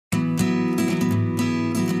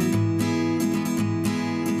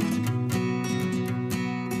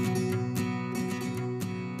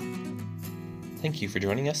Thank you for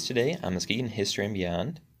joining us today on Muskegon History and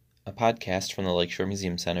Beyond, a podcast from the Lakeshore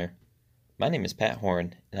Museum Center. My name is Pat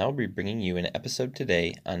Horn, and I will be bringing you an episode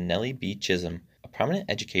today on Nellie B. Chisholm, a prominent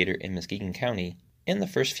educator in Muskegon County and the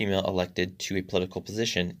first female elected to a political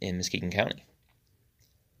position in Muskegon County.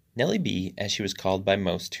 Nellie B., as she was called by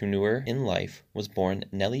most who knew her in life, was born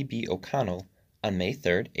Nellie B. O'Connell on May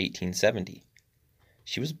 3, 1870.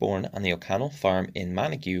 She was born on the O'Connell farm in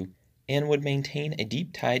Montague and would maintain a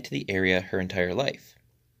deep tie to the area her entire life.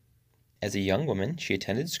 As a young woman, she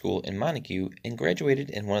attended school in Montague and graduated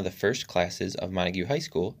in one of the first classes of Montague High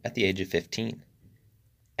School at the age of 15.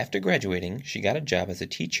 After graduating, she got a job as a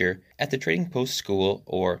teacher at the Trading Post School,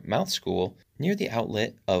 or Mouth School, near the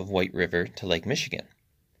outlet of White River to Lake Michigan.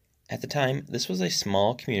 At the time, this was a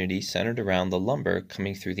small community centered around the lumber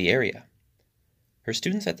coming through the area. Her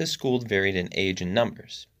students at this school varied in age and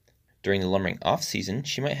numbers. During the lumbering off-season,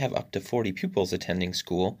 she might have up to 40 pupils attending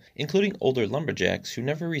school, including older lumberjacks who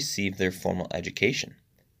never received their formal education.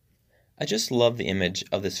 I just love the image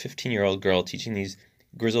of this 15-year-old girl teaching these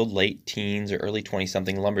grizzled late teens or early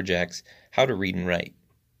 20-something lumberjacks how to read and write.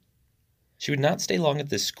 She would not stay long at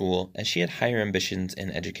this school, as she had higher ambitions in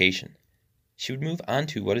education. She would move on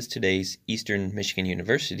to what is today's Eastern Michigan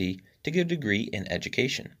University to get a degree in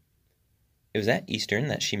education. It was at Eastern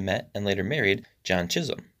that she met and later married John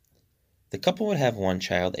Chisholm. The couple would have one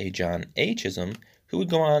child, a John A. Chisholm, who would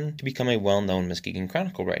go on to become a well-known Muskegon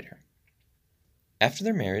Chronicle writer. After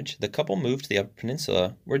their marriage, the couple moved to the Upper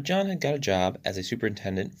Peninsula, where John had got a job as a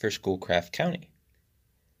superintendent for Schoolcraft County.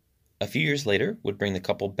 A few years later would bring the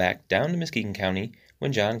couple back down to Muskegon County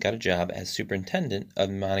when John got a job as superintendent of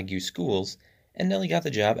Montague Schools and Nellie got the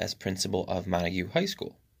job as principal of Montague High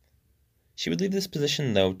School. She would leave this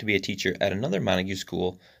position, though, to be a teacher at another Montague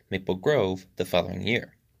school, Maple Grove, the following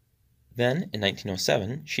year. Then, in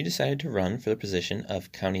 1907, she decided to run for the position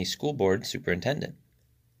of County School Board Superintendent.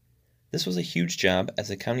 This was a huge job, as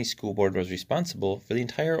the County School Board was responsible for the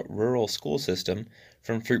entire rural school system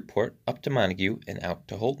from Fruitport up to Montague and out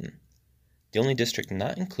to Holton. The only district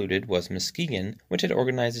not included was Muskegon, which had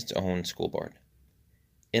organized its own school board.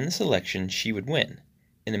 In this election, she would win,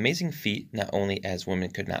 an amazing feat not only as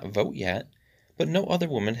women could not vote yet, but no other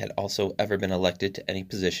woman had also ever been elected to any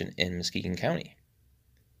position in Muskegon County.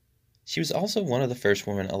 She was also one of the first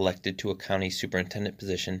women elected to a county superintendent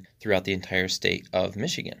position throughout the entire state of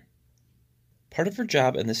Michigan. Part of her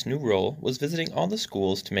job in this new role was visiting all the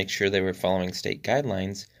schools to make sure they were following state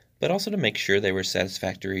guidelines, but also to make sure they were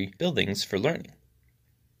satisfactory buildings for learning.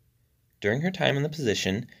 During her time in the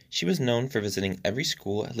position, she was known for visiting every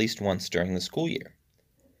school at least once during the school year.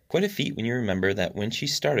 Quite a feat when you remember that when she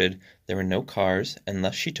started, there were no cars, and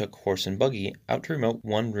thus she took horse and buggy out to remote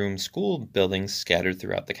one-room school buildings scattered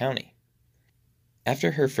throughout the county.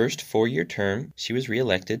 After her first 4-year term, she was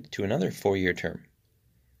re-elected to another 4-year term.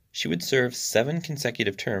 She would serve 7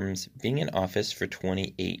 consecutive terms, being in office for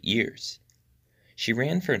 28 years. She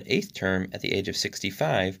ran for an 8th term at the age of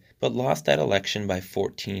 65, but lost that election by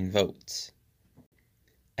 14 votes.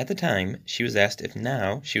 At the time, she was asked if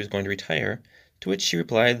now she was going to retire, to which she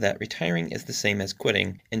replied that retiring is the same as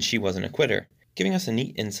quitting, and she wasn't a quitter, giving us a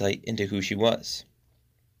neat insight into who she was.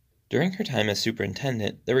 During her time as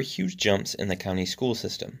superintendent, there were huge jumps in the county school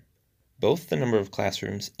system. Both the number of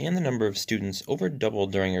classrooms and the number of students over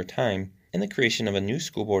doubled during her time, and the creation of a new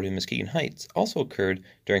school board in Muskegon Heights also occurred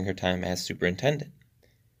during her time as superintendent.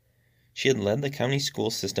 She had led the county school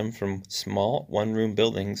system from small one-room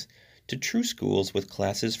buildings to true schools with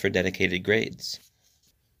classes for dedicated grades.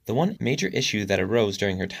 The one major issue that arose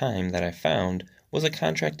during her time that I found was a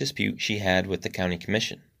contract dispute she had with the county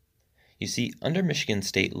commission. You see, under Michigan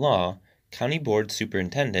state law, county board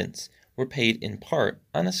superintendents were paid in part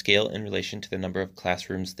on a scale in relation to the number of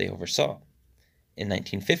classrooms they oversaw. In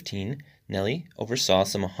 1915, Nellie oversaw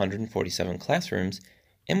some 147 classrooms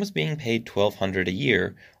and was being paid $1,200 a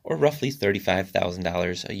year, or roughly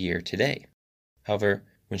 $35,000 a year today. However,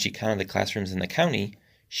 when she counted the classrooms in the county,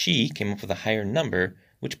 she came up with a higher number,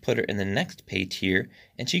 which put her in the next pay tier,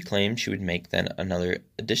 and she claimed she would make then another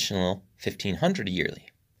additional $1,500 yearly.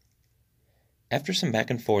 After some back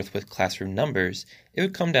and forth with classroom numbers, it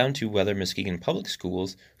would come down to whether Muskegon Public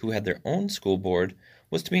Schools, who had their own school board,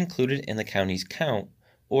 was to be included in the county's count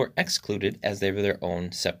or excluded as they were their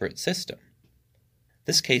own separate system.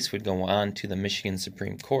 This case would go on to the Michigan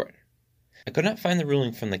Supreme Court. I could not find the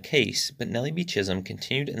ruling from the case, but Nellie B. Chisholm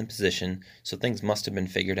continued in the position, so things must have been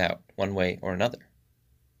figured out, one way or another.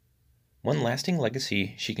 One lasting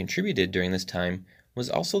legacy she contributed during this time was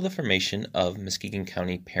also the formation of Muskegon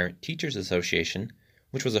County Parent Teachers Association,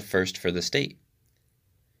 which was a first for the state.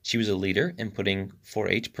 She was a leader in putting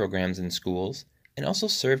 4-H programs in schools and also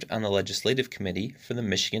served on the legislative committee for the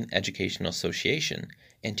Michigan Educational Association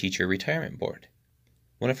and Teacher Retirement Board.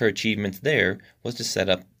 One of her achievements there was to set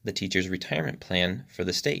up the teacher's retirement plan for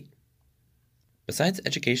the state. Besides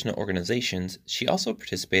educational organizations, she also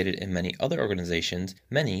participated in many other organizations,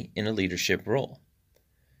 many in a leadership role.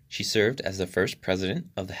 She served as the first president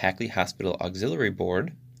of the Hackley Hospital Auxiliary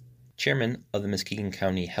Board, chairman of the Muskegon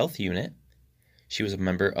County Health Unit. She was a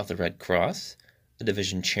member of the Red Cross, a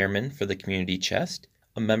division chairman for the Community Chest,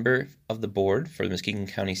 a member of the board for the Muskegon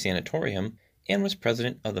County Sanatorium, and was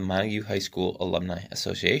president of the Montague High School Alumni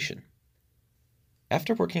Association.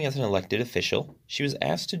 After working as an elected official, she was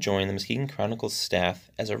asked to join the Muskegon Chronicle's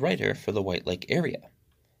staff as a writer for the White Lake area.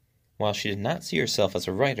 While she did not see herself as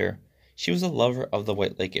a writer, she was a lover of the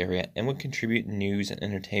White Lake area and would contribute news and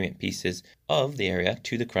entertainment pieces of the area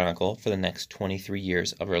to the Chronicle for the next 23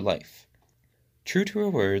 years of her life. True to her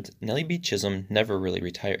words, Nellie B. Chisholm never really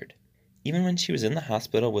retired. Even when she was in the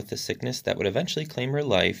hospital with the sickness that would eventually claim her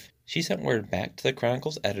life, she sent word back to the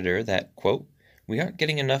Chronicle's editor that, quote, "We aren't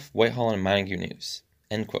getting enough Whitehall and Montague news,"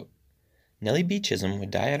 end quote. Nellie B. Chisholm would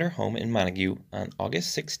die at her home in Montague on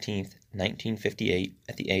August 16, 1958,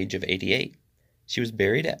 at the age of 88. She was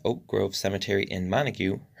buried at Oak Grove Cemetery in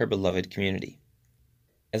Montague, her beloved community.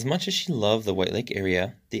 As much as she loved the White Lake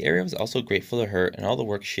area, the area was also grateful to her and all the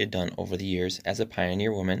work she had done over the years as a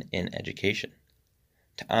pioneer woman in education.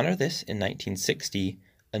 To honor this, in 1960,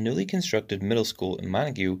 a newly constructed middle school in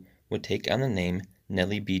Montague would take on the name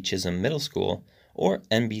Nellie B. Chisholm Middle School, or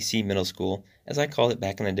NBC Middle School, as I called it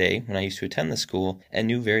back in the day when I used to attend the school and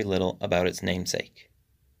knew very little about its namesake.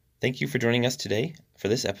 Thank you for joining us today for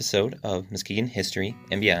this episode of Muskegon History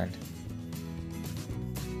and Beyond.